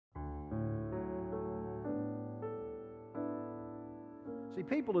See,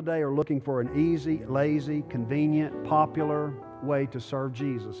 people today are looking for an easy, lazy, convenient, popular way to serve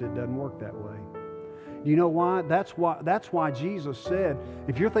Jesus. It doesn't work that way. You know why? That's why Jesus said,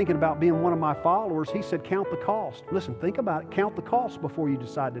 if you're thinking about being one of my followers, He said, count the cost. Listen, think about it. Count the cost before you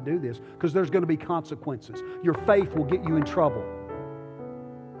decide to do this, because there's going to be consequences. Your faith will get you in trouble.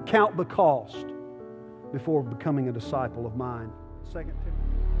 Count the cost before becoming a disciple of mine. 2 Timothy.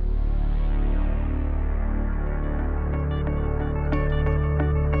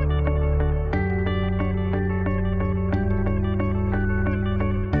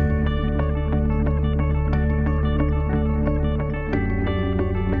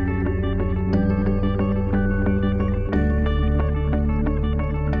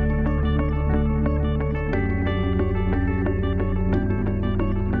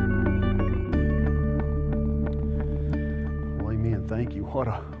 Thank you.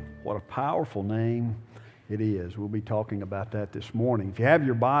 What a powerful name it is. We'll be talking about that this morning. If you have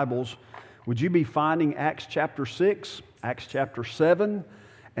your Bibles, would you be finding Acts chapter 6, Acts chapter 7,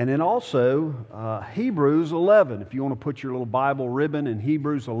 and then also Hebrews 11. If you want to put your little Bible ribbon in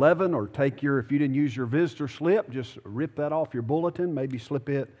Hebrews 11, or if you didn't use your visitor slip, just rip that off your bulletin, maybe slip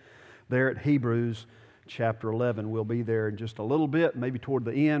it there at Hebrews chapter 11. We'll be there in just a little bit, maybe toward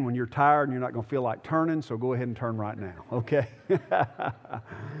the end when you're tired and you're not going to feel like turning, so go ahead and turn right now, okay?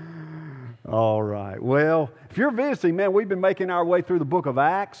 All right. Well, if you're visiting, man, we've been making our way through the book of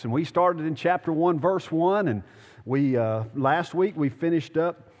Acts, and we started in chapter 1, verse 1, and last week we finished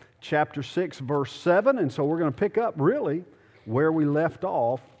up chapter 6, verse 7, and so we're going to pick up really where we left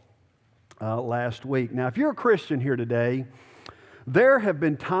off last week. Now, if you're a Christian here today, there have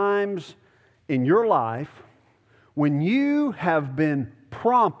been times in your life when you have been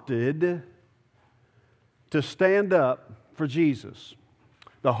prompted to stand up for Jesus.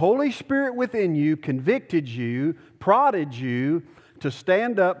 The Holy Spirit within you convicted you, prodded you to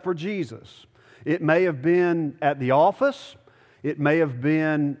stand up for Jesus. It may have been at the office, it may have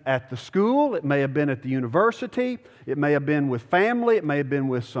been at the school, it may have been at the university, it may have been with family, it may have been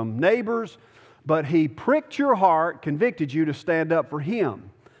with some neighbors, but He pricked your heart, convicted you to stand up for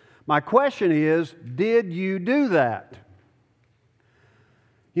Him. My question is, did you do that?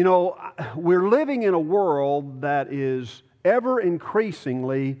 You know, we're living in a world that is ever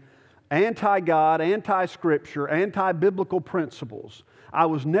increasingly anti-God, anti-Scripture, anti-biblical principles. I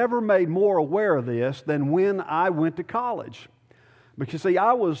was never made more aware of this than when I went to college. Because, see,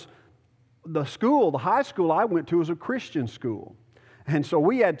 the high school I went to was a Christian school. And so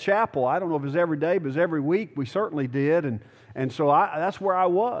we had chapel. I don't know if it was every day, but it was every week. We certainly did. And so that's where I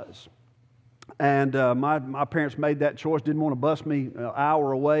was. And my parents made that choice, didn't want to bus me an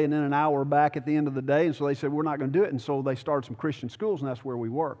hour away and then an hour back at the end of the day. And so they said, we're not going to do it. And so they started some Christian schools, and that's where we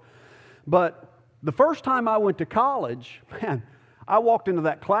were. But the first time I went to college, man, I walked into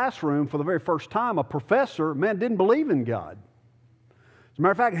that classroom for the very first time. A professor, man, didn't believe in God. As a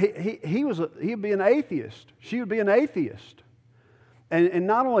matter of fact, he'd be an atheist. She would be an atheist. And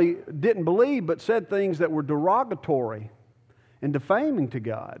not only didn't believe, but said things that were derogatory and defaming to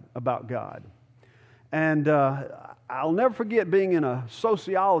God, about God. And I'll never forget being in a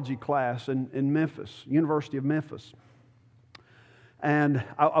sociology class in Memphis, University of Memphis. And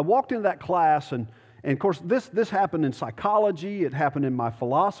I walked into that class, and of course this happened in psychology, it happened in my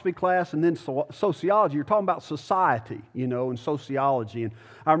philosophy class, and then sociology. You're talking about society, you know, and sociology. And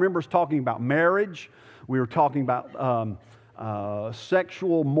I remember us talking about marriage. We were talking about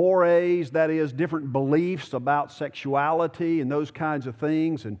sexual mores, that is, different beliefs about sexuality and those kinds of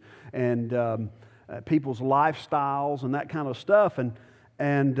things, and people's lifestyles and that kind of stuff.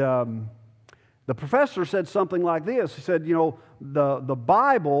 And the professor said something like this. He said, you know, the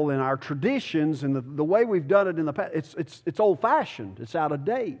Bible and our traditions and the way we've done it in the past, it's old-fashioned. It's out of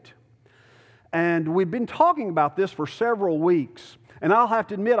date. And we've been talking about this for several weeks. And I'll have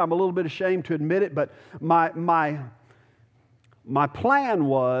to admit, I'm a little bit ashamed to admit it, but my plan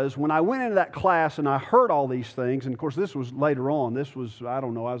was, when I went into that class and I heard all these things, and of course this was later on, this was, I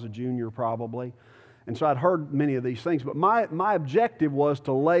don't know, I was a junior probably, and so I'd heard many of these things, but my objective was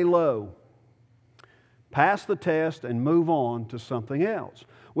to lay low, pass the test, and move on to something else.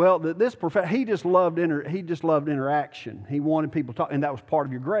 Well, this professor, he just loved interaction. He wanted people to talk, and that was part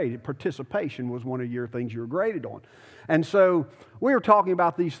of your grade. Participation was one of your things you were graded on. And so we were talking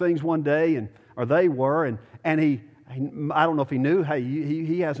about these things one day, and he I don't know if he knew, hey,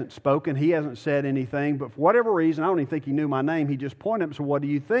 he hasn't spoken, he hasn't said anything, but for whatever reason, I don't even think he knew my name, he just pointed up and said, what do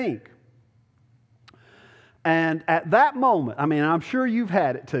you think? And at that moment, I mean, I'm sure you've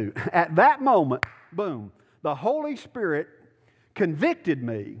had it too, at that moment, boom, the Holy Spirit convicted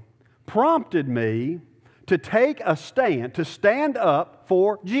me, prompted me to take a stand, to stand up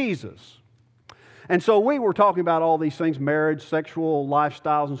for Jesus. And so we were talking about all these things, marriage, sexual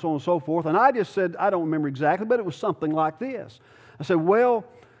lifestyles, and so on and so forth. And I just said, I don't remember exactly, but it was something like this. I said, well,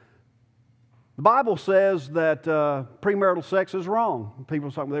 the Bible says that premarital sex is wrong. They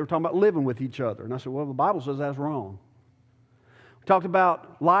were talking about living with each other. And I said, well, the Bible says that's wrong. We talked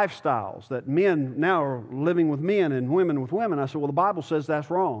about lifestyles, that men now are living with men and women with women. I said, well, the Bible says that's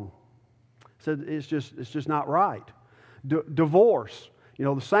wrong. I said, it's just not right. Divorce. You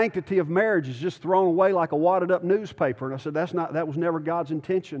know, the sanctity of marriage is just thrown away like a wadded up newspaper. And I said, that was never God's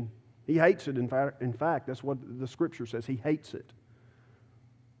intention. He hates it. In fact, that's what the Scripture says. He hates it.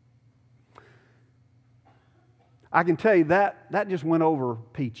 I can tell you that just went over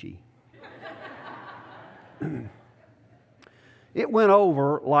peachy. It went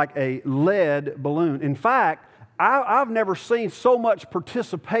over like a lead balloon. In fact, I've never seen so much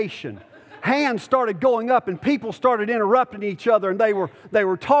participation. Hands started going up and people started interrupting each other, and they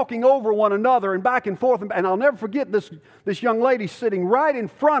were talking over one another and back and forth. And I'll never forget this young lady sitting right in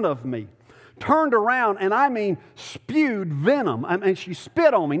front of me, turned around and I mean spewed venom. And she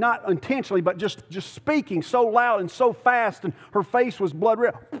spit on me, not intentionally, but just speaking so loud and so fast, and her face was blood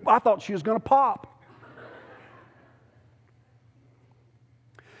red. I thought she was going to pop.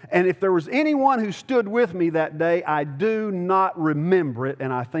 And if there was anyone who stood with me that day, I do not remember it,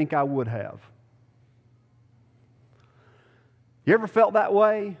 and I think I would have. You ever felt that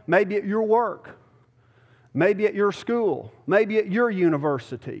way? Maybe at your work, maybe at your school, maybe at your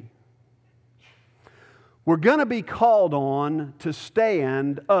university. We're going to be called on to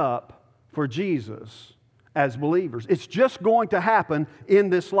stand up for Jesus as believers. It's just going to happen in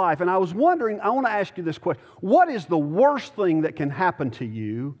this life. And I was wondering, I want to ask you this question. What is the worst thing that can happen to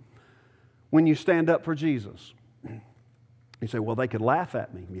you when you stand up for Jesus? You say, well, they could laugh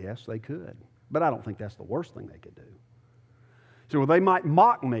at me. Yes, they could. But I don't think that's the worst thing they could do. You say, well, they might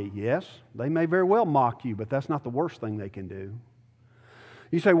mock me. Yes, they may very well mock you, but that's not the worst thing they can do.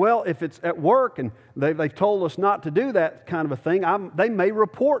 You say, well, if it's at work and they've told us not to do that kind of a thing, they may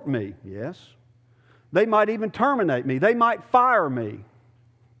report me. Yes. They might even terminate me. They might fire me.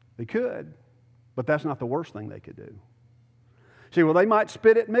 They could, but that's not the worst thing they could do. See, well, they might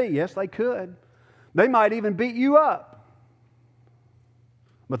spit at me. Yes, they could. They might even beat you up.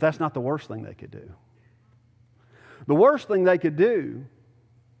 But that's not the worst thing they could do. The worst thing they could do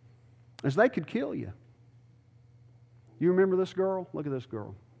is they could kill you. You remember this girl? Look at this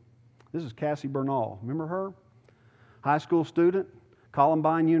girl. This is Cassie Bernal. Remember her? High school student,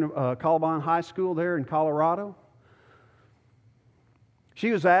 Columbine High School there in Colorado.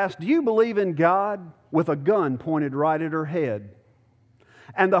 She was asked, do you believe in God? With a gun pointed right at her head.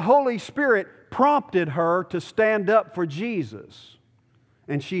 And the Holy Spirit prompted her to stand up for Jesus.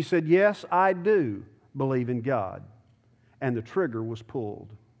 And she said, yes, I do believe in God. And the trigger was pulled.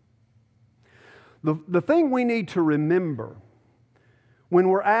 The thing we need to remember when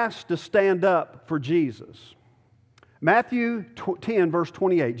we're asked to stand up for Jesus, Matthew 10, verse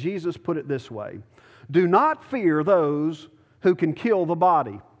 28, Jesus put it this way, do not fear those who can kill the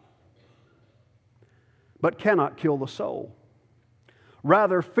body, but cannot kill the soul.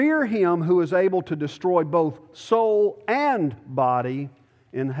 Rather, fear him who is able to destroy both soul and body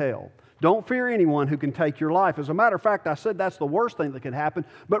in hell. Don't fear anyone who can take your life. As a matter of fact, I said that's the worst thing that can happen,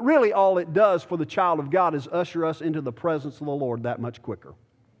 but really all it does for the child of God is usher us into the presence of the Lord that much quicker.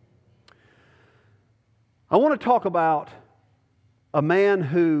 I want to talk about a man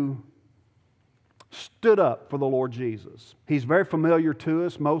who stood up for the Lord Jesus. He's very familiar to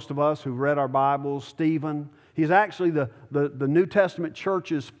us, most of us who've read our Bibles, Stephen. He's actually the New Testament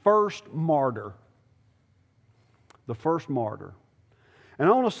church's first martyr. The first martyr. And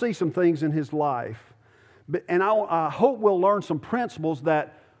I want to see some things in his life. And I hope we'll learn some principles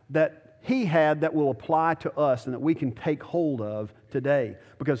that he had that will apply to us and that we can take hold of today.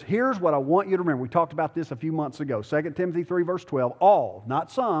 Because here's what I want you to remember. We talked about this a few months ago. 2 Timothy 3, verse 12. All,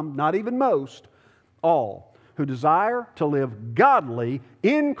 not some, not even most, all who desire to live godly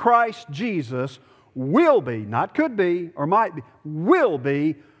in Christ Jesus will be, not could be or might be, will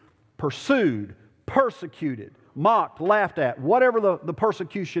be pursued, persecuted, mocked, laughed at, whatever the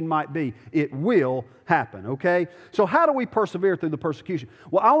persecution might be, it will happen, okay? So how do we persevere through the persecution?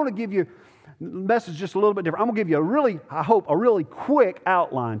 Well, I want to give you the message just a little bit different. I'm going to give you a really quick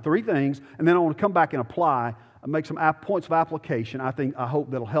outline, 3 things, and then I want to come back and apply, make some points of application. I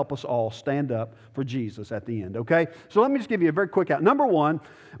hope that'll help us all stand up for Jesus at the end, okay? So let me just give you a very quick out. Number 1,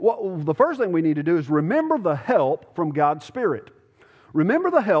 the first thing we need to do is remember the help from God's Spirit.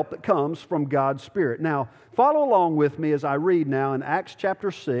 Remember the help that comes from God's Spirit. Now, follow along with me as I read now in Acts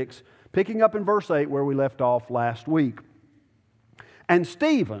chapter 6, Picking up in verse 8 where we left off last week. And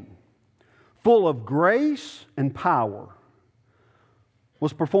Stephen, full of grace and power,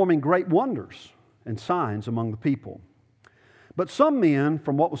 was performing great wonders and signs among the people. But some men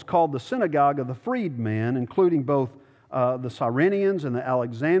from what was called the synagogue of the freedmen, including both the Cyrenians and the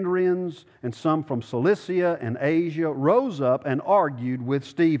Alexandrians, and some from Cilicia and Asia, rose up and argued with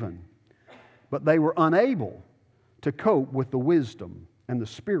Stephen. But they were unable to cope with the wisdom and the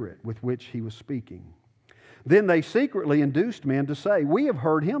spirit with which he was speaking. Then they secretly induced men to say, "We have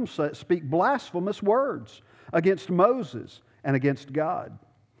heard him speak blasphemous words against Moses and against God."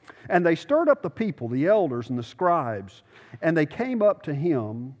 And they stirred up the people, the elders and the scribes, and they came up to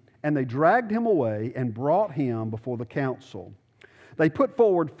him, and they dragged him away and brought him before the council. They put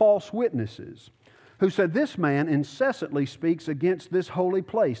forward false witnesses, who said, "This man incessantly speaks against this holy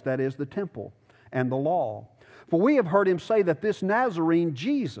place," that is, the temple, "and the law. For we have heard him say that this Nazarene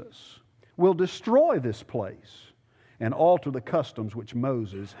Jesus will destroy this place and alter the customs which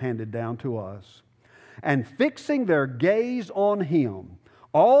Moses handed down to us." And fixing their gaze on him,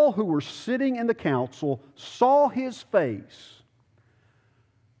 all who were sitting in the council saw his face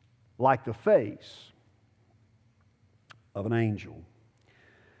like the face of an angel.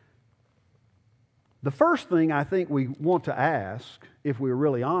 The first thing I think we want to ask, if we're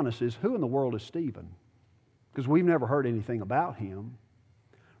really honest, is who in the world is Stephen? Because we've never heard anything about him,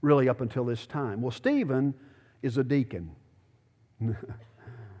 really, up until this time. Well, Stephen is a deacon.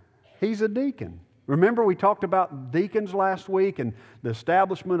 He's a deacon. Remember, we talked about deacons last week and the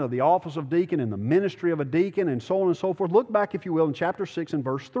establishment of the office of deacon and the ministry of a deacon and so on and so forth. Look back, if you will, in chapter 6 and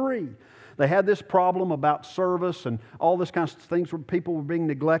verse 3. They had this problem about service and all this kind of things where people were being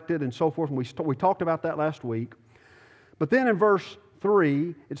neglected and so forth, and we talked about that last week. But then in verse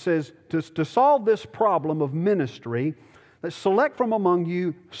 3, it says, to solve this problem of ministry, that select from among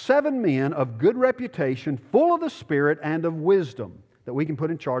you 7 men of good reputation, full of the Spirit and of wisdom, that we can put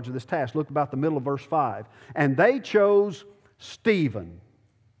in charge of this task. Look about the middle of verse 5. And they chose Stephen,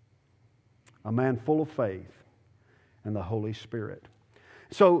 a man full of faith and the Holy Spirit.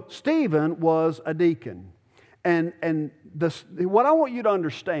 So Stephen was a deacon. And what I want you to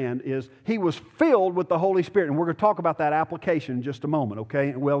understand is he was filled with the Holy Spirit. And we're going to talk about that application in just a moment,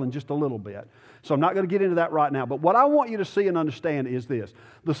 okay? Well, in just a little bit. So I'm not going to get into that right now. But what I want you to see and understand is this.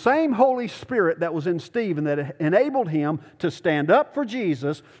 The same Holy Spirit that was in Stephen that enabled him to stand up for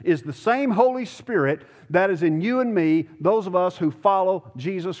Jesus is the same Holy Spirit that is in you and me, those of us who follow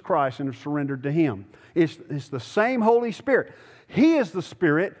Jesus Christ and have surrendered to Him. It's the same Holy Spirit. He is the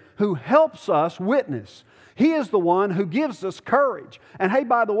Spirit who helps us witness. He is the one who gives us courage. And hey,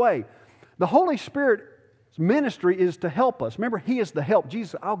 by the way, the Holy Spirit's ministry is to help us. Remember, He is the help.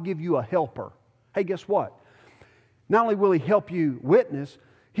 Jesus said, "I'll give you a helper." Hey, guess what? Not only will He help you witness,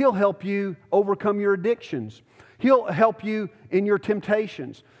 He'll help you overcome your addictions. He'll help you in your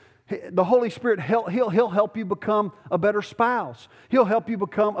temptations. The Holy Spirit, He'll help you become a better spouse. He'll help you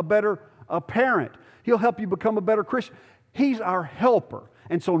become a better parent. He'll help you become a better Christian. He's our helper.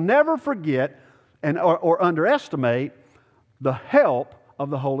 And so never forget or underestimate the help of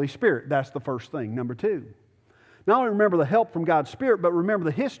the Holy Spirit. That's the first thing. Number 2, not only remember the help from God's Spirit, but remember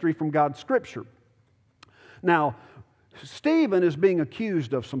the history from God's Scripture. Now, Stephen is being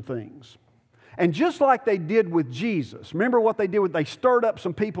accused of some things. And just like they did with Jesus, remember what they did? They stirred up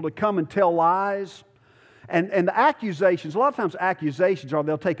some people to come and tell lies. And the accusations, a lot of times accusations are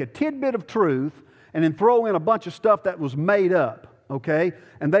they'll take a tidbit of truth and then throw in a bunch of stuff that was made up. Okay?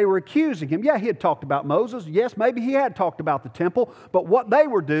 And they were accusing him. Yeah, he had talked about Moses. Yes, maybe he had talked about the temple. But what they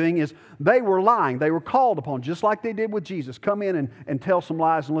were doing is they were lying. They were called upon, just like they did with Jesus. Come in and tell some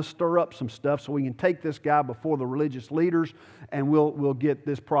lies and let's stir up some stuff so we can take this guy before the religious leaders and we'll get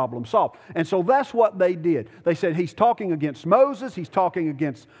this problem solved. And so that's what they did. They said he's talking against Moses. He's talking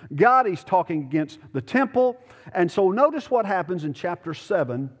against God. He's talking against the temple. And so notice what happens in chapter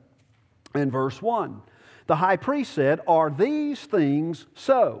 7 and verse 1. The high priest said, "Are these things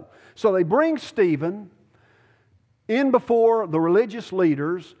so?" So they bring Stephen in before the religious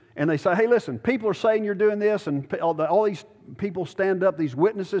leaders and they say, "Hey, listen, people are saying you're doing this," and all these people stand up, these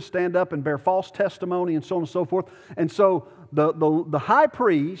witnesses stand up and bear false testimony and so on and so forth. And so the high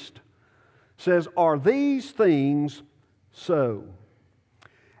priest says, "Are these things so?"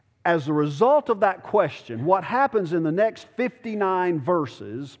 As a result of that question, what happens in the next 59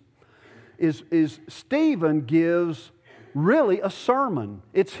 verses is Stephen gives really a sermon.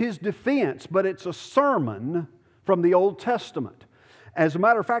 It's his defense, but it's a sermon from the Old Testament. As a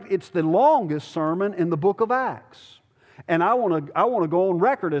matter of fact, it's the longest sermon in the book of Acts. And I want to go on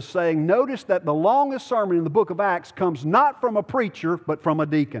record as saying, notice that the longest sermon in the book of Acts comes not from a preacher, but from a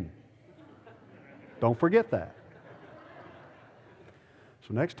deacon. Don't forget that.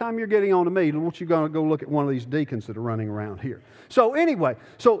 So next time you're getting on to me, I want you to go look at one of these deacons that are running around here. So anyway,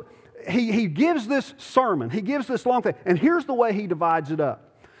 he gives this sermon. He gives this long thing. And here's the way he divides it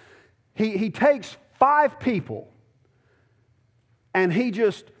up. He takes 5 people and he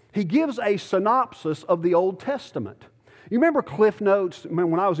gives a synopsis of the Old Testament. You remember Cliff Notes?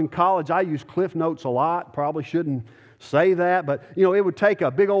 When I was in college, I used Cliff Notes a lot. Probably shouldn't say that, but it would take a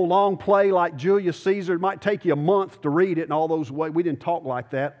big old long play like Julius Caesar. It might take you a month to read it, and all those ways. We didn't talk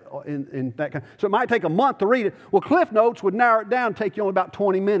like that in that kind. So it might take a month to read it. Well, Cliff Notes would narrow it down, take you only about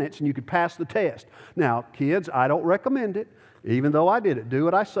 20 minutes, and you could pass the test. Now, kids, I don't recommend it, even though I did it. Do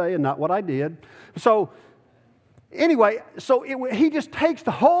what I say and not what I did. So anyway, he just takes the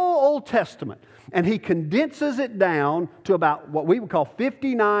whole Old Testament and he condenses it down to about what we would call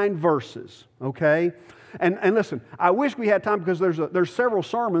 59 verses, okay? And listen, I wish we had time because there's several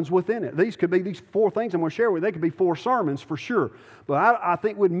sermons within it. These could be these 4 things I'm going to share with you. They could be 4 sermons for sure. But I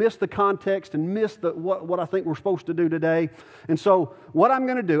think we'd miss the context and miss what I think we're supposed to do today. And so what I'm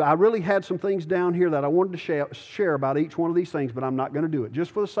going to do, I really had some things down here that I wanted to share about each one of these things, but I'm not going to do it.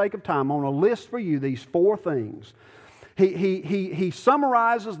 Just for the sake of time, I'm going to list for you these 4 things. He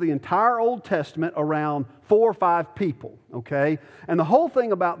summarizes the entire Old Testament around 4 or 5 people, okay? And the whole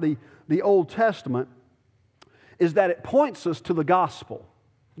thing about the Old Testament is that it points us to the gospel.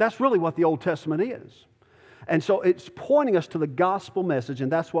 That's really what the Old Testament is. And so it's pointing us to the gospel message,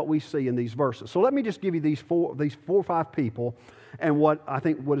 and that's what we see in these verses. So let me just give you these four or 5 people and what I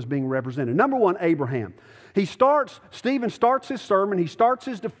think what is being represented. Number 1, Abraham. Stephen starts his sermon, he starts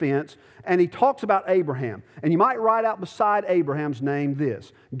his defense, and he talks about Abraham. And you might write out beside Abraham's name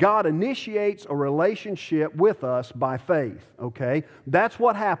this: God initiates a relationship with us by faith, okay? That's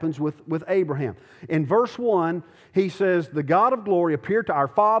what happens with Abraham. In verse 1, he says, the God of glory appeared to our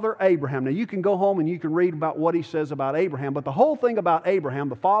father Abraham. Now you can go home and you can read about what he says about Abraham, but the whole thing about Abraham,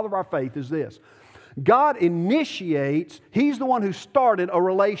 the father of our faith, is this: God initiates, He's the one who started a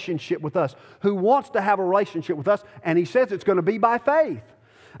relationship with us, who wants to have a relationship with us, and He says it's going to be by faith.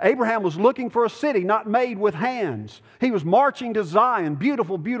 Abraham was looking for a city not made with hands. He was marching to Zion,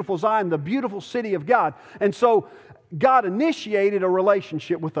 beautiful, beautiful Zion, the beautiful city of God. And so God initiated a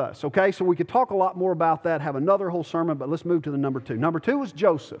relationship with us, okay? So we could talk a lot more about that, have another whole sermon, but let's move to the number 2. Number 2 is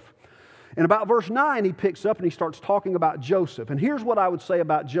Joseph. And about verse 9, he picks up and he starts talking about Joseph. And here's what I would say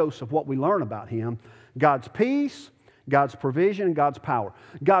about Joseph, what we learn about him: God's peace, God's provision, and God's power.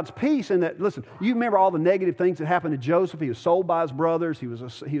 God's peace in that, listen, you remember all the negative things that happened to Joseph. He was sold by his brothers. He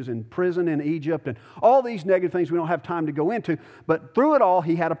was in prison in Egypt. And all these negative things we don't have time to go into. But through it all,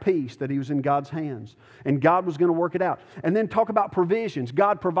 he had a peace that he was in God's hands. And God was going to work it out. And then talk about provisions.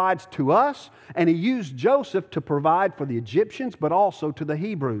 God provides to us. And He used Joseph to provide for the Egyptians, but also to the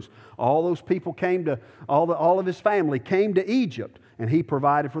Hebrews. All those people all of his family came to Egypt. And He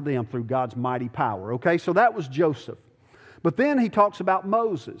provided for them through God's mighty power. Okay, so that was Joseph. But then he talks about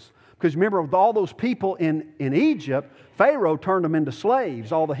Moses. Because remember, with all those people in Egypt, Pharaoh turned them into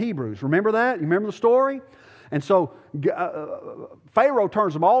slaves, all the Hebrews. Remember that? You remember the story? And so Pharaoh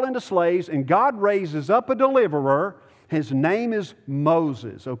turns them all into slaves, and God raises up a deliverer. His name is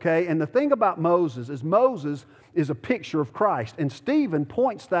Moses, okay? And the thing about Moses is a picture of Christ. And Stephen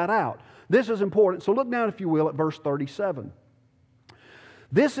points that out. This is important. So look down, if you will, at verse 37.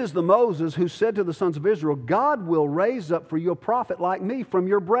 This is the Moses who said to the sons of Israel, God will raise up for you a prophet like me from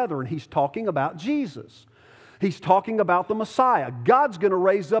your brethren. He's talking about Jesus. He's talking about the Messiah. God's going to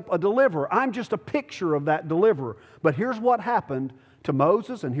raise up a deliverer. I'm just a picture of that deliverer. But here's what happened to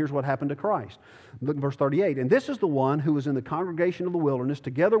Moses, and here's what happened to Christ. Look at verse 38. And this is the one who was in the congregation of the wilderness,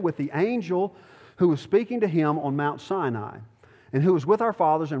 together with the angel who was speaking to him on Mount Sinai, and who was with our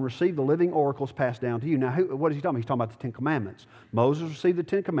fathers and received the living oracles passed down to you. Now, what is he talking about? He's talking about the 10 Commandments. Moses received the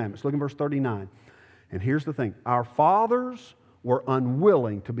 10 Commandments. Look at verse 39. And here's the thing. Our fathers were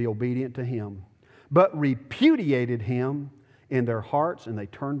unwilling to be obedient to him, but repudiated him in their hearts, and they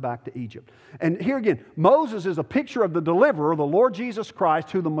turned back to Egypt. And here again, Moses is a picture of the deliverer, the Lord Jesus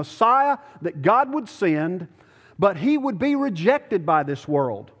Christ, who the Messiah that God would send, but He would be rejected by this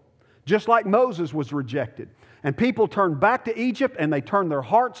world, just like Moses was rejected. And people turned back to Egypt, and they turned their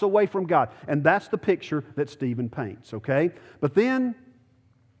hearts away from God. And that's the picture that Stephen paints, okay? But then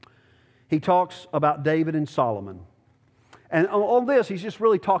he talks about David and Solomon. And on this, he's just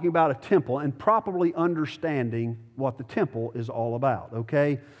really talking about a temple and properly understanding what the temple is all about,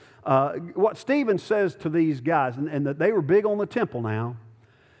 okay? What Stephen says to these guys, and that they were big on the temple now,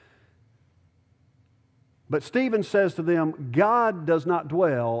 but Stephen says to them, God does not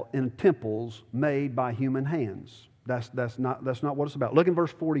dwell in temples made by human hands. That's not what it's about. Look in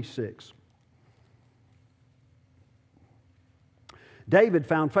verse 46. David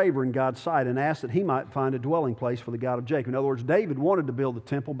found favor in God's sight and asked that he might find a dwelling place for the God of Jacob. In other words, David wanted to build the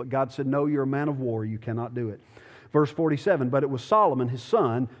temple, but God said, no, you're a man of war. You cannot do it. Verse 47, but it was Solomon, his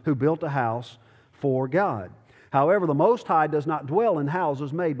son, who built a house for God. However, the Most High does not dwell in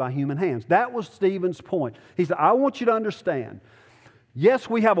houses made by human hands. That was Stephen's point. He said, I want you to understand, yes,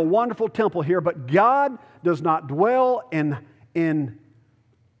 we have a wonderful temple here, but God does not dwell in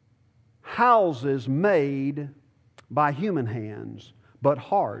houses made by human hands, but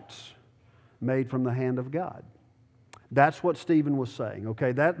hearts made from the hand of God. That's what Stephen was saying,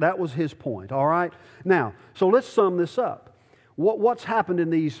 okay? That was his point, all right? Now, so let's sum this up. What's happened in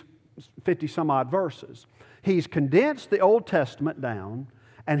these 50-some-odd verses? He's condensed the Old Testament down,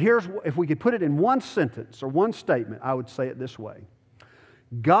 and here's, if we could put it in one sentence or one statement, I would say it this way.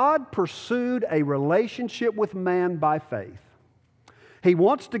 God pursued a relationship with man by faith. He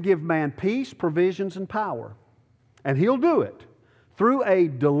wants to give man peace, provisions, and power. And He'll do it through a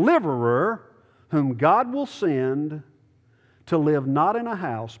deliverer whom God will send to live not in a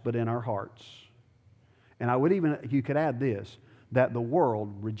house, but in our hearts. And you could add this, that the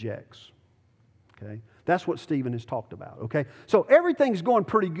world rejects. Okay? That's what Stephen has talked about. Okay? So everything's going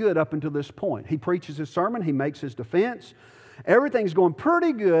pretty good up until this point. He preaches his sermon, he makes his defense. Everything's going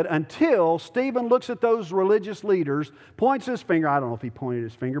pretty good until Stephen looks at those religious leaders, points his finger. I don't know if he pointed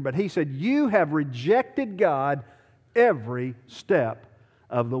his finger, but he said, you have rejected God every step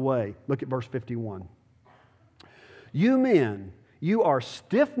of the way. Look at verse 51. You men, you are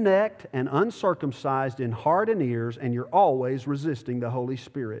stiff-necked and uncircumcised in heart and ears, and you're always resisting the Holy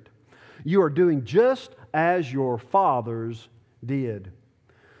Spirit. You are doing just as your fathers did.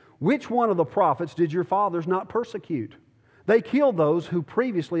 Which one of the prophets did your fathers not persecute? They killed those who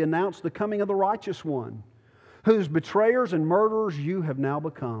previously announced the coming of the righteous one, whose betrayers and murderers you have now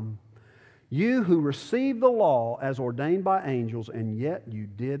become. You who received the law as ordained by angels, and yet you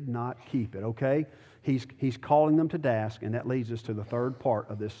did not keep it. Okay? He's calling them to task, and that leads us to the third part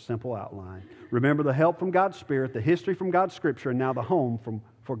of this simple outline. Remember the help from God's Spirit, the history from God's Scripture, and now the home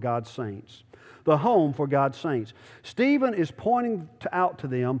for God's saints. The home for God's saints. Stephen is pointing out to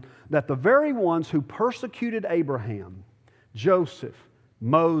them that the very ones who persecuted Abraham, Joseph,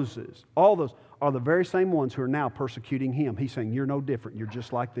 Moses, all those are the very same ones who are now persecuting him. He's saying, you're no different. You're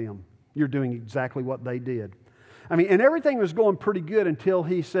just like them. You're doing exactly what they did. I mean, and everything was going pretty good until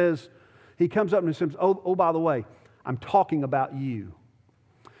he says, he comes up and says, oh, by the way, I'm talking about you.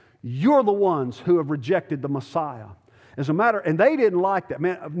 You're the ones who have rejected the Messiah. As a matter, and they didn't like that.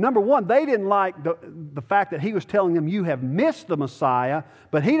 Man, number one, they didn't like the fact that he was telling them you have missed the Messiah,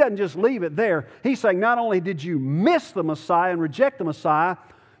 but he doesn't just leave it there. He's saying not only did you miss the Messiah and reject the Messiah,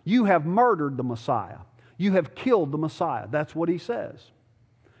 you have murdered the Messiah. You have killed the Messiah. That's what he says.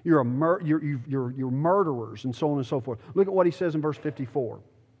 You're murderers and so on and so forth. Look at what he says in verse 54.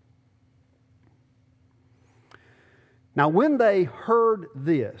 Now when they heard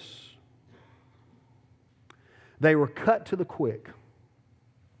this, they were cut to the quick.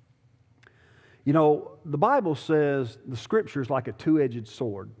 You know, the Bible says the Scripture is like a two-edged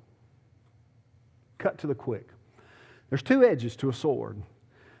sword. Cut to the quick. There's two edges to a sword.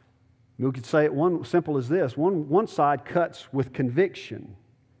 We could say it one simple as this. One side cuts with conviction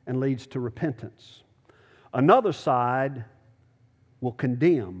and leads to repentance. Another side will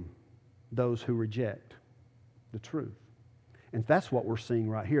condemn those who reject the truth. And that's what we're seeing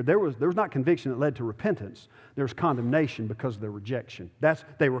right here. There was not conviction that led to repentance. There was condemnation because of their rejection.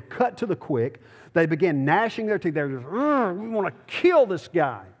 They were cut to the quick. They began gnashing their teeth. They were just, we want to kill this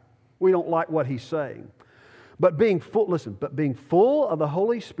guy. We don't like what he's saying. But being full of the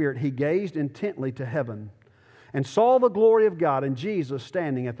Holy Spirit, he gazed intently to heaven and saw the glory of God and Jesus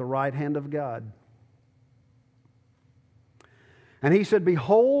standing at the right hand of God. And he said,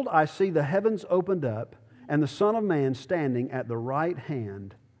 behold, I see the heavens opened up, and the Son of Man standing at the right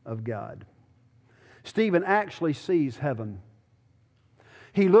hand of God. Stephen actually sees heaven.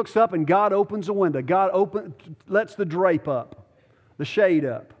 He looks up and God opens a window. God lets the drape up, the shade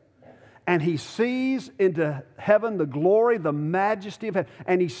up. And he sees into heaven the glory, the majesty of heaven.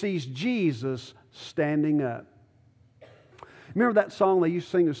 And he sees Jesus standing up. Remember that song they used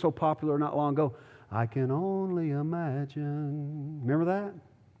to sing that was so popular not long ago? I can only imagine. Remember that?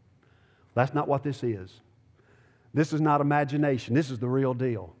 That's not what this is. This is not imagination. This is the real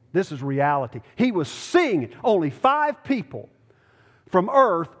deal. This is reality. He was seeing it. Only 5 people from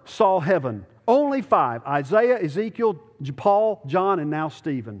earth saw heaven. Only 5. Isaiah, Ezekiel, Paul, John, and now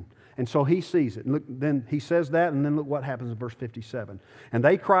Stephen. And so he sees it. And look, then he says that, and then look what happens in verse 57. And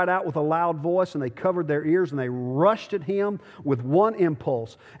they cried out with a loud voice, and they covered their ears, and they rushed at him with one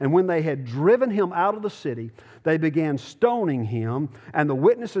impulse. And when they had driven him out of the city, they began stoning him. And the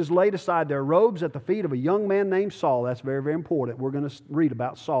witnesses laid aside their robes at the feet of a young man named Saul. That's very, very important. We're going to read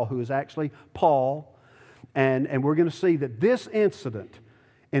about Saul, who is actually Paul. And we're going to see that this incident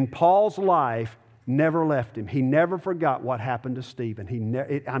in Paul's life never left him. He never forgot what happened to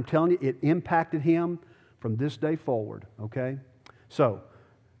Stephen. I'm telling you, it impacted him from this day forward, okay? So,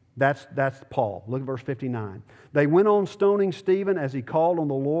 that's Paul. Look at verse 59. They went on stoning Stephen as he called on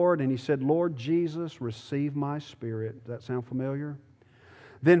the Lord, and he said, Lord Jesus, receive my spirit. Does that sound familiar?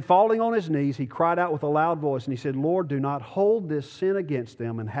 Then falling on his knees, he cried out with a loud voice, and he said, Lord, do not hold this sin against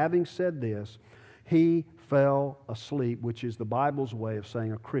them. And having said this, he fell asleep, which is the Bible's way of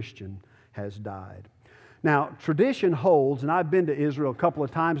saying a Christian has died. Now, tradition holds, and I've been to Israel a couple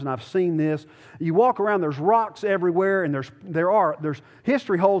of times and I've seen this. You walk around, there's rocks everywhere, and there's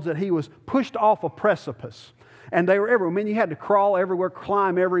history holds that he was pushed off a precipice. And they were everywhere. I mean, you had to crawl everywhere,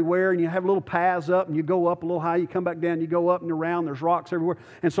 climb everywhere, and you have little paths up, and you go up a little high, you come back down, you go up and around, there's rocks everywhere.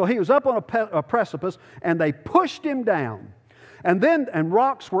 And so he was up on a precipice, and they pushed him down. And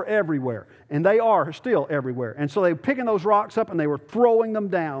rocks were everywhere. And they are still everywhere. And so they were picking those rocks up and they were throwing them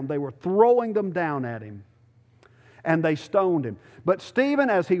down. They were throwing them down at him. And they stoned him. But Stephen,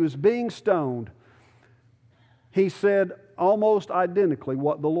 as he was being stoned, he said almost identically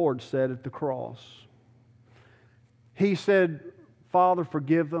what the Lord said at the cross. He said, Father,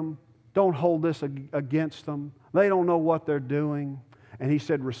 forgive them. Don't hold this against them. They don't know what they're doing. And he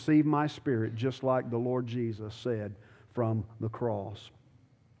said, receive my spirit, just like the Lord Jesus said from the cross.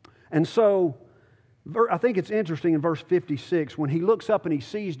 And so, I think it's interesting in verse 56 when he looks up and he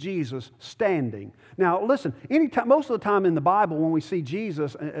sees Jesus standing. Now, listen, most of the time in the Bible when we see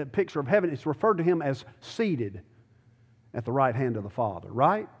Jesus, a picture of heaven, it's referred to him as seated at the right hand of the Father,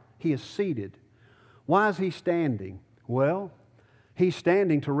 right? He is seated. Why is he standing? Well, he's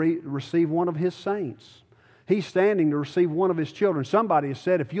standing to receive one of his saints. He's standing to receive one of his children. Somebody has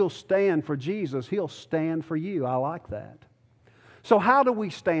said, if you'll stand for Jesus, he'll stand for you. I like that. So how do we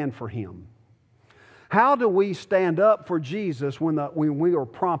stand for him? How do we stand up for Jesus when we are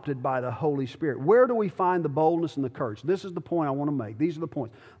prompted by the Holy Spirit? Where do we find the boldness and the courage? This is the point I want to make. These are the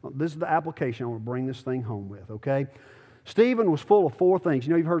points. This is the application I want to bring this thing home with, okay? Stephen was full of four things.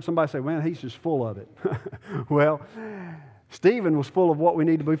 You know, you've heard somebody say, man, he's just full of it. Well, Stephen was full of what we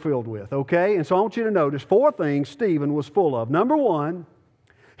need to be filled with, okay? And so I want you to notice four things Stephen was full of. Number one,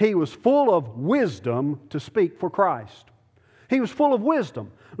 he was full of wisdom to speak for Christ. He was full of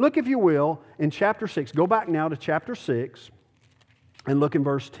wisdom. Look, if you will, in chapter 6. Go back now to chapter 6 and look in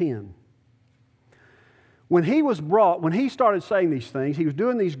verse 10. When he started saying these things, he was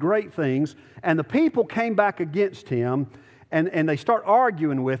doing these great things, and the people came back against him, and they start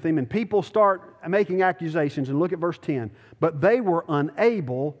arguing with him, and people start making accusations. And look at verse 10. But they were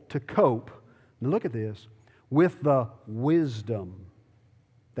unable to cope, now look at this, with the wisdom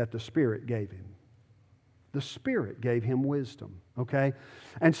that the Spirit gave him. The Spirit gave him wisdom, okay?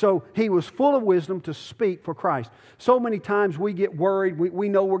 And so he was full of wisdom to speak for Christ. So many times we get worried. We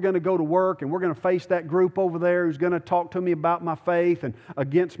know we're going to go to work and we're going to face that group over there who's going to talk to me about my faith and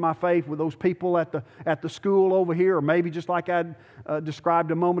against my faith with those people at the school over here, or maybe just like I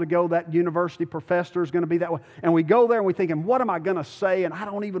described a moment ago, that university professor is going to be that way. And we go there and we're thinking, what am I going to say? And I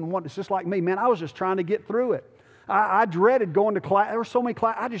don't even want, it's just like me, man, I was just trying to get through it. I dreaded going to class. There were so many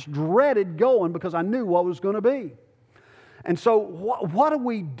classes. I just dreaded going because I knew what it was going to be. And so what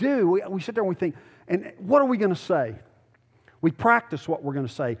do? We sit there and we think, and what are we going to say? We practice what we're going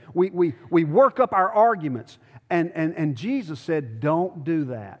to say. We work up our arguments. And Jesus said, don't do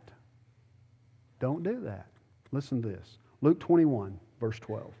that. Don't do that. Listen to this. Luke 21, verse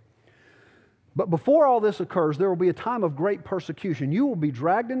 12. But before all this occurs, there will be a time of great persecution. You will be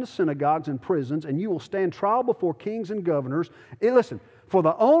dragged into synagogues and prisons, and you will stand trial before kings and governors. And listen, for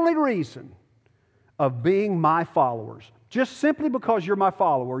the only reason of being my followers. Just simply because you're my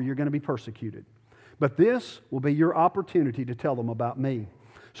follower, you're going to be persecuted. But this will be your opportunity to tell them about me.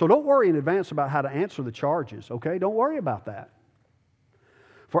 So don't worry in advance about how to answer the charges, okay? Don't worry about that.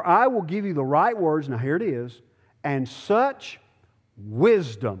 For I will give you the right words, now here it is, and such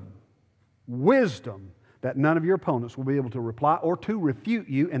wisdom that none of your opponents will be able to reply or to refute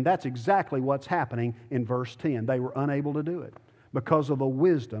you, and that's exactly what's happening in verse 10. They were unable to do it because of the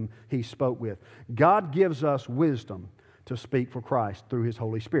wisdom he spoke with. God gives us wisdom to speak for Christ through His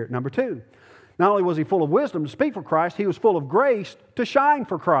Holy Spirit. Number two, not only was he full of wisdom to speak for Christ, he was full of grace to shine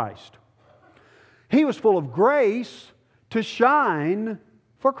for Christ. He was full of grace to shine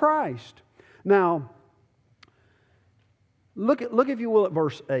for Christ. Now, look if you will at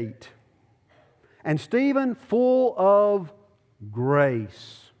verse 8. And Stephen, full of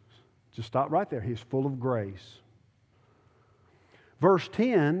grace. Just stop right there. He's full of grace. Verse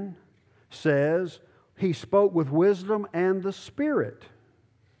 10 says, he spoke with wisdom and the Spirit.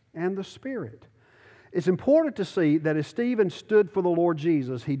 And the Spirit. It's important to see that as Stephen stood for the Lord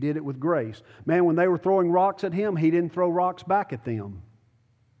Jesus, he did it with grace. Man, when they were throwing rocks at him, he didn't throw rocks back at them.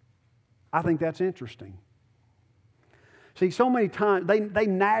 I think that's interesting. See, so many times, they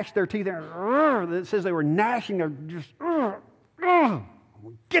gnashed their teeth. It says they were gnashing their just,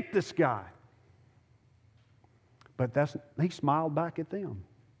 get this guy. But he smiled back at them.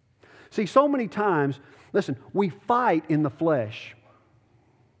 See, so many times, listen, we fight in the flesh.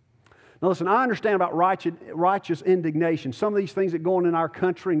 Now listen, I understand about righteous indignation. Some of these things that go on in our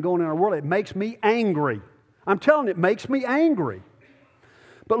country and going on in our world, it makes me angry. I'm telling you, it makes me angry.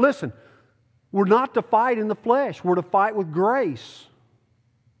 But listen, we're not to fight in the flesh. We're to fight with grace.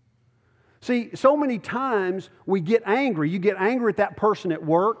 See, so many times we get angry. You get angry at that person at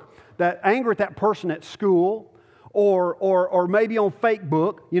work, angry at that person at school, or maybe on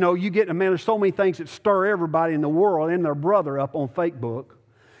Facebook. You know, you get, man, there's so many things that stir everybody in the world and their brother up on Facebook.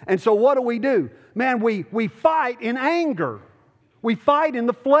 And so what do? Man, we fight in anger. We fight in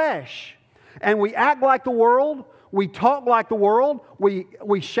the flesh. And we act like the world. We talk like the world. We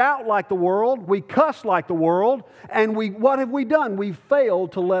shout like the world. We cuss like the world. And what have we done? We've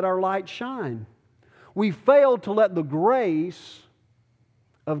failed to let our light shine. We failed to let the grace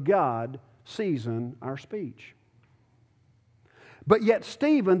of God season our speech. But yet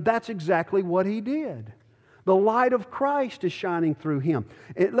Stephen, that's exactly what he did. The light of Christ is shining through him.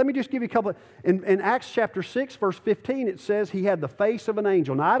 Let me just give you a couple. In Acts chapter 6, verse 15, it says he had the face of an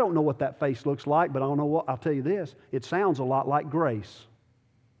angel. Now, I don't know what that face looks like, but I'll tell you this. It sounds a lot like grace.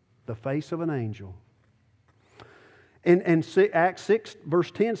 The face of an angel. In Acts 6,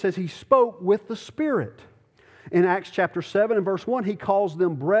 verse 10 says he spoke with the Spirit. In Acts chapter 7 and verse 1, he calls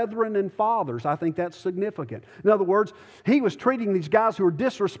them brethren and fathers. I think that's significant. In other words, he was treating these guys who were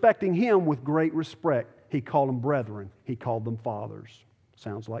disrespecting him with great respect. He called them brethren. He called them fathers.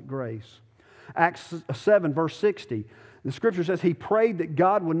 Sounds like grace. Acts 7, verse 60. The Scripture says he prayed that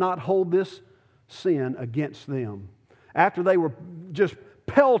God would not hold this sin against them. After they were just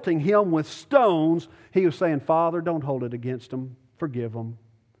pelting him with stones, he was saying, Father, don't hold it against them. Forgive them.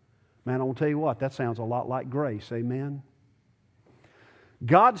 Man, I want to tell you what, that sounds a lot like grace. Amen?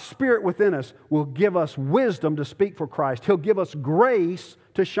 God's Spirit within us will give us wisdom to speak for Christ. He'll give us grace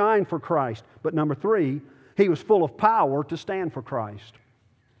to shine for Christ. But number 3, he was full of power to stand for Christ.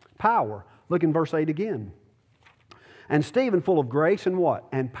 Power. Look in verse 8 again. And Stephen full of grace and what?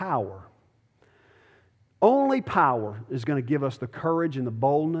 And power. Only power is going to give us the courage and the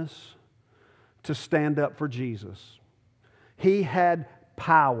boldness to stand up for Jesus. He had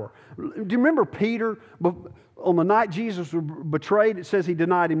power. Do you remember Peter? On the night Jesus was betrayed, it says he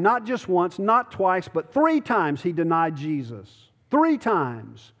denied him not just once, not twice, but 3 times he denied Jesus. 3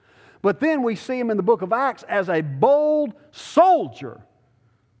 times. But then we see him in the book of Acts as a bold soldier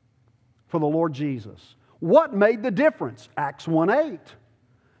for the Lord Jesus. What made the difference? Acts 1:8.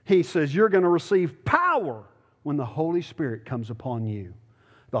 He says, you're going to receive power when the Holy Spirit comes upon you.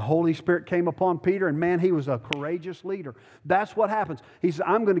 The Holy Spirit came upon Peter, and man, he was a courageous leader. That's what happens. He said,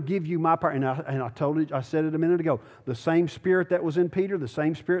 I'm going to give you my power. And I said it a minute ago. The same Spirit that was in Peter, the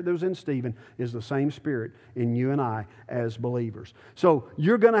same Spirit that was in Stephen, is the same Spirit in you and I as believers. So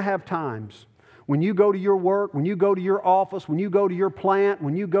you're going to have times when you go to your work, when you go to your office, when you go to your plant,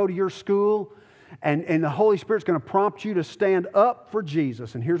 when you go to your school, and the Holy Spirit's going to prompt you to stand up for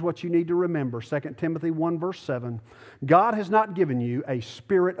Jesus. And here's what you need to remember. 2 Timothy 1 verse 7. God has not given you a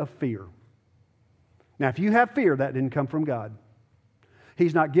spirit of fear. Now, if you have fear, that didn't come from God.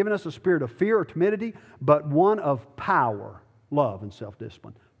 He's not given us a spirit of fear or timidity, but one of power, love, and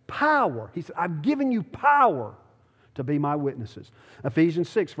self-discipline. Power. He said, I've given you power to be my witnesses. Ephesians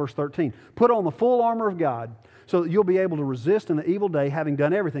 6 verse 13. Put on the full armor of God so that you'll be able to resist in the evil day, having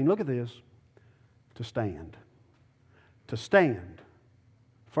done everything. Look at this. To stand. To stand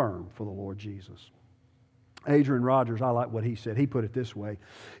firm for the Lord Jesus. Adrian Rogers, I like what he said. He put it this way.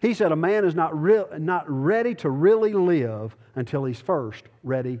 He said, a man is not ready to really live until he's first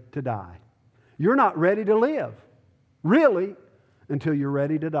ready to die. You're not ready to live, really, until you're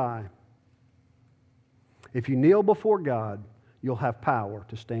ready to die. If you kneel before God, you'll have power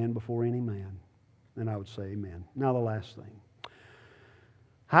to stand before any man. And I would say amen. Now the last thing.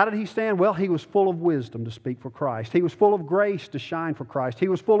 How did he stand? Well, he was full of wisdom to speak for Christ. He was full of grace to shine for Christ. He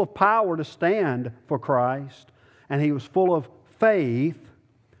was full of power to stand for Christ. And he was full of faith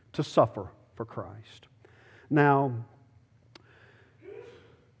to suffer for Christ. Now,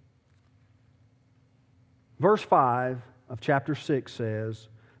 verse 5 of chapter 6 says,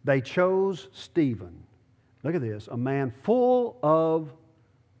 they chose Stephen. Look at this, a man full of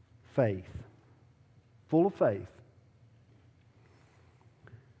faith. Full of faith.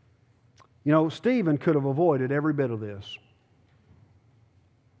 You know, Stephen could have avoided every bit of this.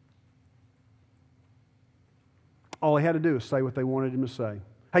 All he had to do is say what they wanted him to say.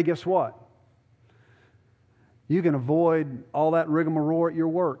 Hey, guess what? You can avoid all that rigmarole at your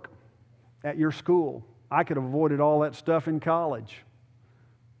work, at your school. I could have avoided all that stuff in college.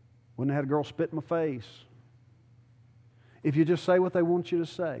 Wouldn't have had a girl spit in my face. If you just say what they want you to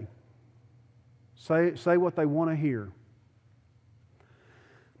say. Say what they want to hear.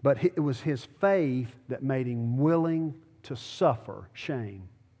 But it was his faith that made him willing to suffer shame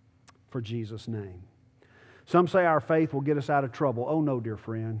for Jesus' name. Some say our faith will get us out of trouble. Oh no, dear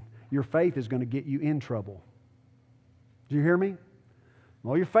friend. Your faith is going to get you in trouble. Do you hear me?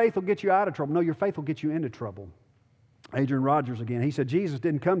 Well, your faith will get you out of trouble. No, your faith will get you into trouble. Adrian Rogers again. He said, Jesus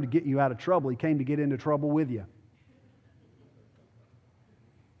didn't come to get you out of trouble. He came to get into trouble with you.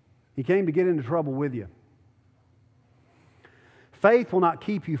 He came to get into trouble with you. Faith will not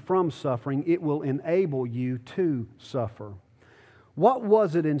keep you from suffering. It will enable you to suffer. What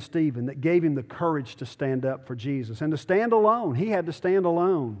was it in Stephen that gave him the courage to stand up for Jesus and to stand alone? He had to stand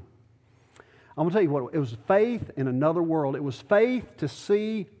alone. I'm going to tell you what, it was faith in another world. It was faith to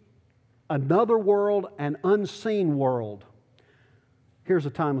see another world, an unseen world. Here's a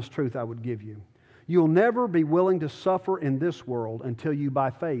timeless truth I would give you. You'll never be willing to suffer in this world until you, by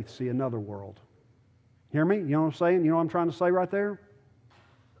faith, see another world. Hear me? You know what I'm saying? You know what I'm trying to say right there?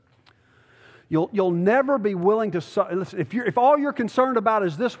 You'll never be willing to suffer. Listen, if all you're concerned about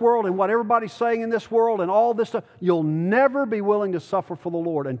is this world and what everybody's saying in this world and all this stuff, you'll never be willing to suffer for the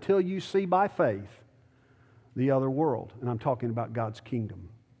Lord until you see by faith the other world. And I'm talking about God's kingdom.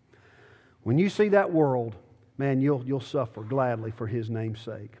 When you see that world, man, you'll suffer gladly for His name's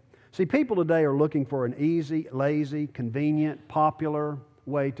sake. See, people today are looking for an easy, lazy, convenient, popular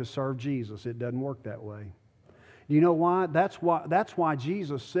way to serve Jesus. It doesn't work that way. You know why? That's why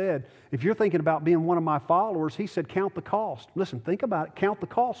Jesus said, if you're thinking about being one of my followers, He said, count the cost. Listen, think about it. Count the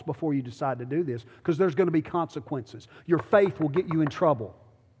cost before you decide to do this, because there's going to be consequences. Your faith will get you in trouble.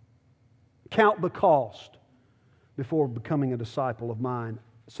 Count the cost before becoming a disciple of mine.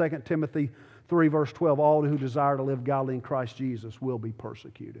 2 Timothy 3 verse 12, all who desire to live godly in Christ Jesus will be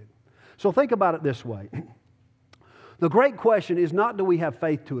persecuted. So think about it this way. The great question is not, do we have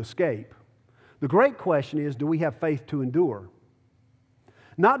faith to escape? The great question is, do we have faith to endure?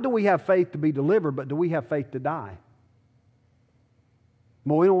 Not do we have faith to be delivered, but do we have faith to die?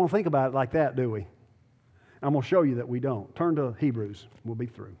 Well, we don't want to think about it like that, do we? I'm going to show you that we don't. Turn to Hebrews. We'll be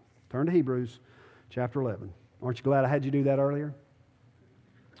through. Turn to Hebrews chapter 11. Aren't you glad I had you do that earlier?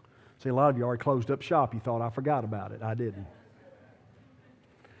 See, a lot of you already closed up shop. You thought I forgot about it. I didn't.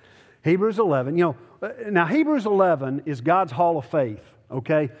 Hebrews 11. You know, now Hebrews 11 is God's hall of faith.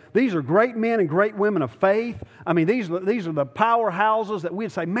 Okay? These are great men and great women of faith. I mean, these are the powerhouses that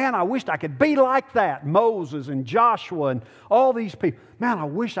we'd say, man, I wished I could be like that. Moses and Joshua and all these people. Man, I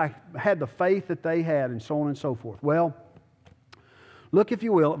wish I had the faith that they had, and so on and so forth. Well, look, if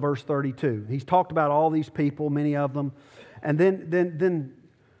you will, at verse 32. He's talked about all these people, many of them. And then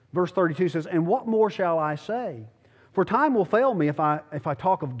verse 32 says, and what more shall I say? For time will fail me if I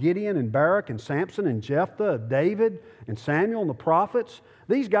talk of Gideon and Barak and Samson and Jephthah, David and Samuel and the prophets.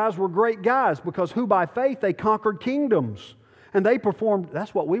 These guys were great guys because who by faith they conquered kingdoms. And they performed,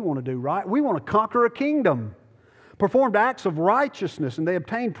 that's what we want to do, right? We want to conquer a kingdom. Performed acts of righteousness, and they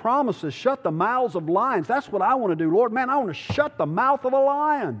obtained promises, shut the mouths of lions. That's what I want to do. Lord, man, I want to shut the mouth of a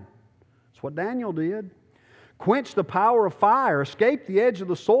lion. That's what Daniel did. Quenched the power of fire, escaped the edge of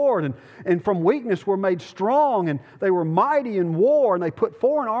the sword, and from weakness were made strong, and they were mighty in war, and they put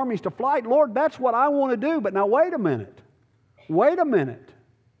foreign armies to flight. Lord, that's what I want to do. But now wait a minute. Wait a minute.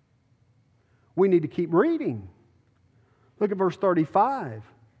 We need to keep reading. Look at verse 35.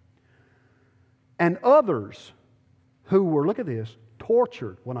 And others who were, look at this,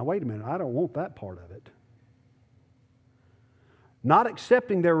 tortured. Well, now wait a minute. I don't want that part of it. Not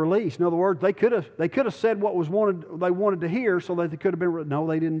accepting their release. In other words, they could have said what they wanted to hear, so that they could have been. No,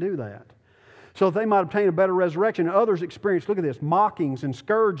 they didn't do that. So that they might obtain a better resurrection. Others experienced, look at this, mockings and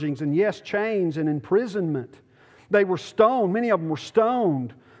scourgings and yes, chains and imprisonment. They were stoned. Many of them were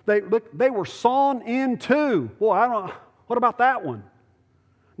stoned. They were sawn in two. Well, what about that one?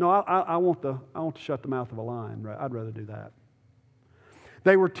 No, I want to shut the mouth of a lion. I'd rather do that.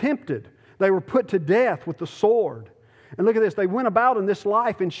 They were tempted. They were put to death with the sword. And look at this. They went about in this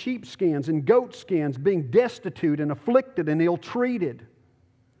life in sheepskins and goatskins, being destitute and afflicted and ill-treated.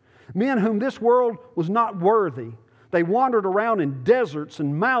 Men whom this world was not worthy. They wandered around in deserts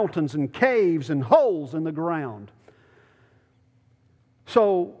and mountains and caves and holes in the ground.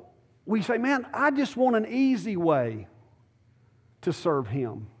 So we say, man, I just want an easy way to serve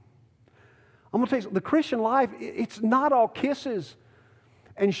Him. I'm going to tell you something. The Christian life, it's not all kisses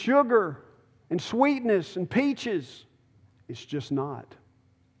and sugar and sweetness and peaches. It's just not.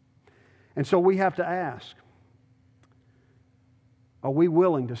 And so we have to ask, are we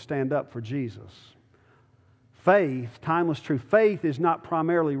willing to stand up for Jesus? Faith, timeless truth, faith is not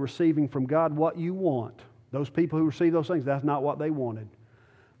primarily receiving from God what you want. Those people who receive those things, that's not what they wanted.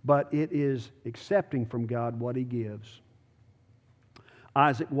 But it is accepting from God what He gives.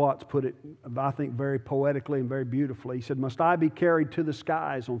 Isaac Watts put it, I think, very poetically and very beautifully. He said, "Must I be carried to the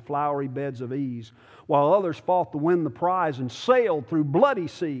skies on flowery beds of ease, while others fought to win the prize and sailed through bloody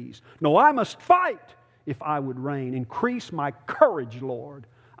seas? No, I must fight if I would reign. Increase my courage, Lord.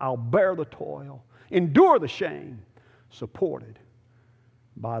 I'll bear the toil, endure the shame, supported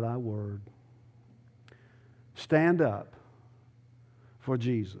by Thy word." Stand up for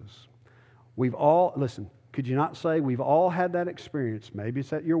Jesus. We've all, listen, could you not say we've all had that experience? Maybe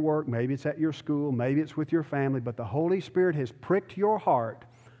it's at your work, maybe it's at your school, maybe it's with your family, but the Holy Spirit has pricked your heart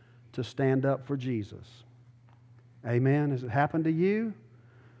to stand up for Jesus. Amen? Has it happened to you?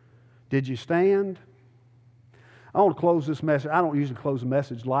 Did you stand? I want to close this message. I don't usually close a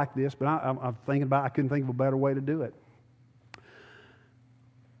message like this, but I'm thinking about, I couldn't think of a better way to do it.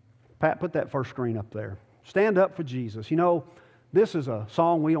 Pat, put that first screen up there. Stand up for Jesus. You know, this is a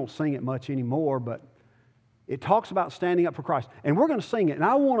song, we don't sing it much anymore, but it talks about standing up for Christ. And we're going to sing it. And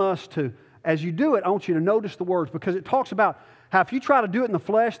I want us to, as you do it, I want you to notice the words, because it talks about how if you try to do it in the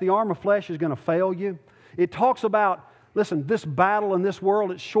flesh, the arm of flesh is going to fail you. It talks about, listen, this battle in this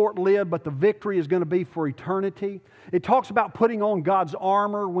world, it's short-lived, but the victory is going to be for eternity. It talks about putting on God's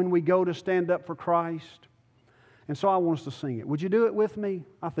armor when we go to stand up for Christ. And so I want us to sing it. Would you do it with me?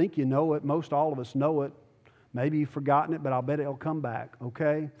 I think you know it. Most all of us know it. Maybe you've forgotten it, but I'll bet it'll come back,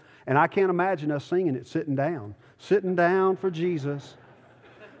 okay? And I can't imagine us singing it sitting down. Sitting down for Jesus.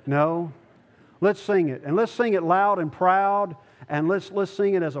 No. Let's sing it. And let's sing it loud and proud. And let's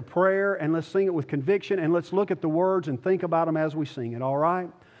sing it as a prayer. And let's sing it with conviction. And let's look at the words and think about them as we sing it, all right?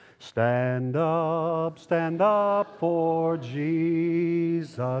 Stand up for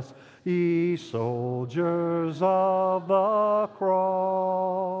Jesus, ye soldiers of the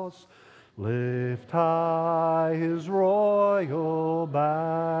cross. Lift high His royal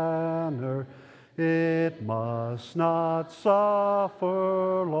banner, it must not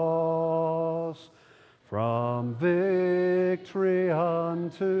suffer loss. From victory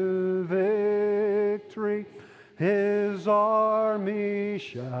unto victory, His army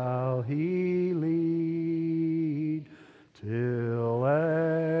shall He lead, till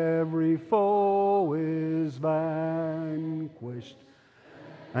every foe is vanquished,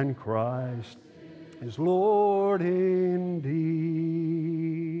 and Christ is Lord indeed.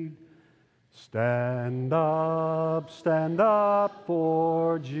 Stand up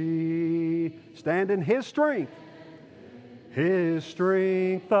for Jesus. Stand in His strength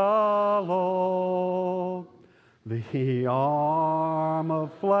alone. The arm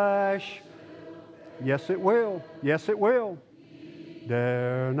of flesh, yes it will, yes it will.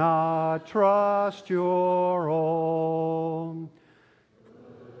 Dare not trust your own.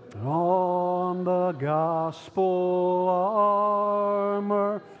 On the gospel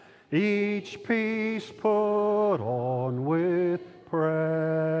armor, each piece put on with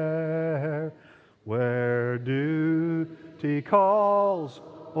prayer. Where duty calls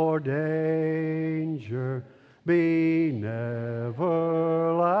or danger, be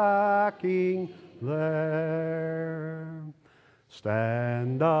never lacking there.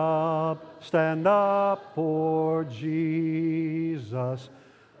 Stand up for Jesus.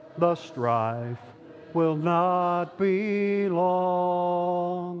 The strife will not be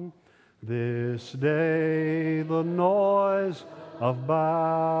long. This day the noise of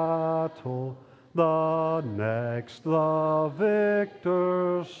battle, the next the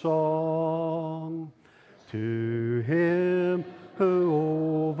victor's song. To Him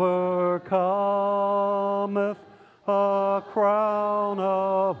who overcometh, a crown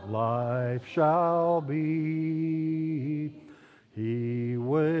of life shall be. He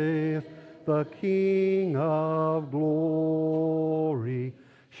with the King of glory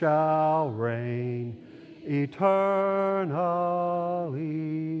shall reign eternally.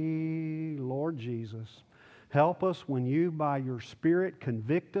 Lord Jesus, help us when You by Your Spirit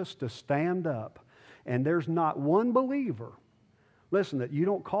convict us to stand up And there's not one believer, listen, that you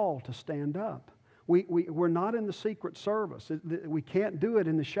don't call to stand up. We're not in the secret service. We can't do it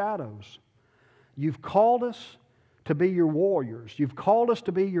in the shadows. You've called us to be your warriors. You've called us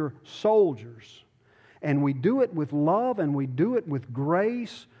to be your soldiers. And we do it with love and we do it with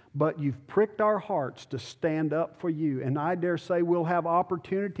grace, but you've pricked our hearts to stand up for you. And I dare say we'll have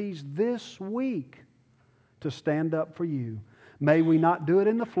opportunities this week to stand up for you. May we not do it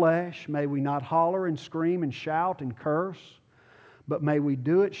in the flesh. May we not holler and scream and shout and curse. But may we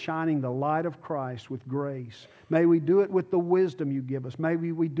do it shining the light of Christ with grace. May we do it with the wisdom you give us. May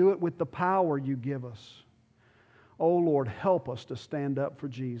we do it with the power you give us. Oh Lord, help us to stand up for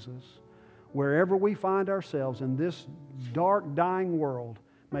Jesus. Wherever we find ourselves in this dark, dying world,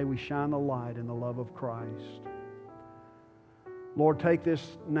 may we shine the light in the love of Christ. Lord, take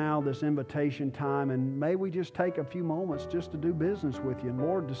this invitation time, and may we just take a few moments just to do business with you. And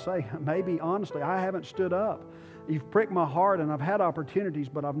Lord, to say, maybe honestly, I haven't stood up. You've pricked my heart, and I've had opportunities,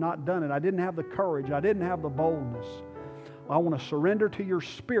 but I've not done it. I didn't have the courage. I didn't have the boldness. I want to surrender to your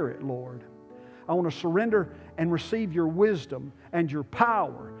Spirit, Lord. I want to surrender and receive your wisdom and your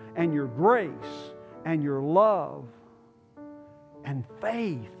power and your grace and your love and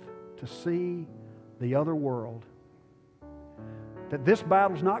faith to see the other world. That this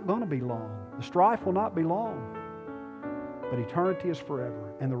battle's not going to be long. The strife will not be long. But eternity is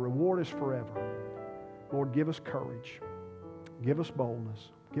forever, and the reward is forever. Lord, give us courage. Give us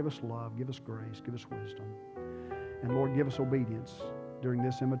boldness. Give us love. Give us grace. Give us wisdom. And Lord, give us obedience during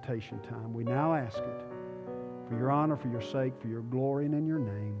this invitation time. We now ask it for your honor, for your sake, for your glory, and in your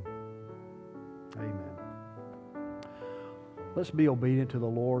name. Amen. Let's be obedient to the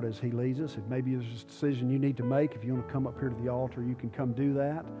Lord as He leads us. If maybe there's a decision you need to make, if you want to come up here to the altar, you can come do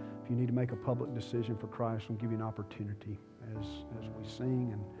that. If you need to make a public decision for Christ, we'll give you an opportunity as we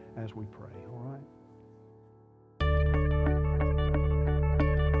sing and as we pray. All right?